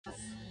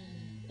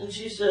And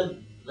she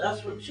said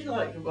that's what she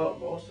liked about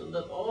Boston,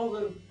 that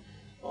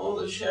all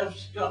the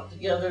chefs got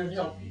together and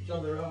helped each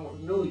other out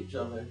and knew each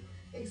other.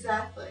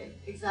 Exactly,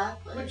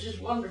 exactly. Which is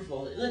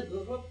wonderful.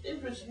 And what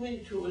interests me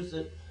too is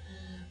that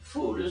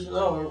food is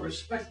now a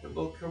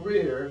respectable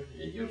career.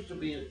 It used to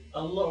be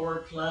a lower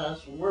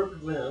class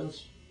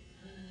workman's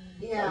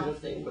kind of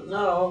thing, but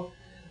now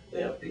we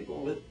have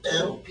people with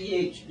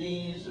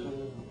PhDs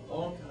and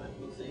all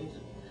kinds of things.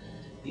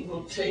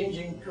 People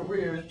changing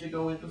careers to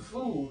go into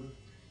food.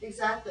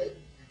 Exactly.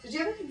 Did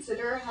you ever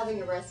consider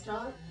having a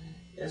restaurant?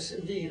 Yes,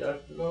 indeed. I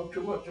know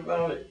too much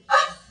about it.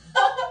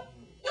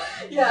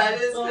 Yeah,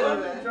 it is.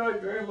 I've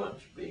enjoyed very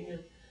much being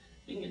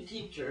a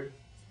teacher.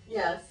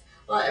 Yes.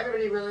 Well,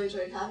 everybody really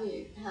enjoyed having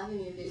you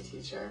be a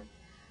teacher.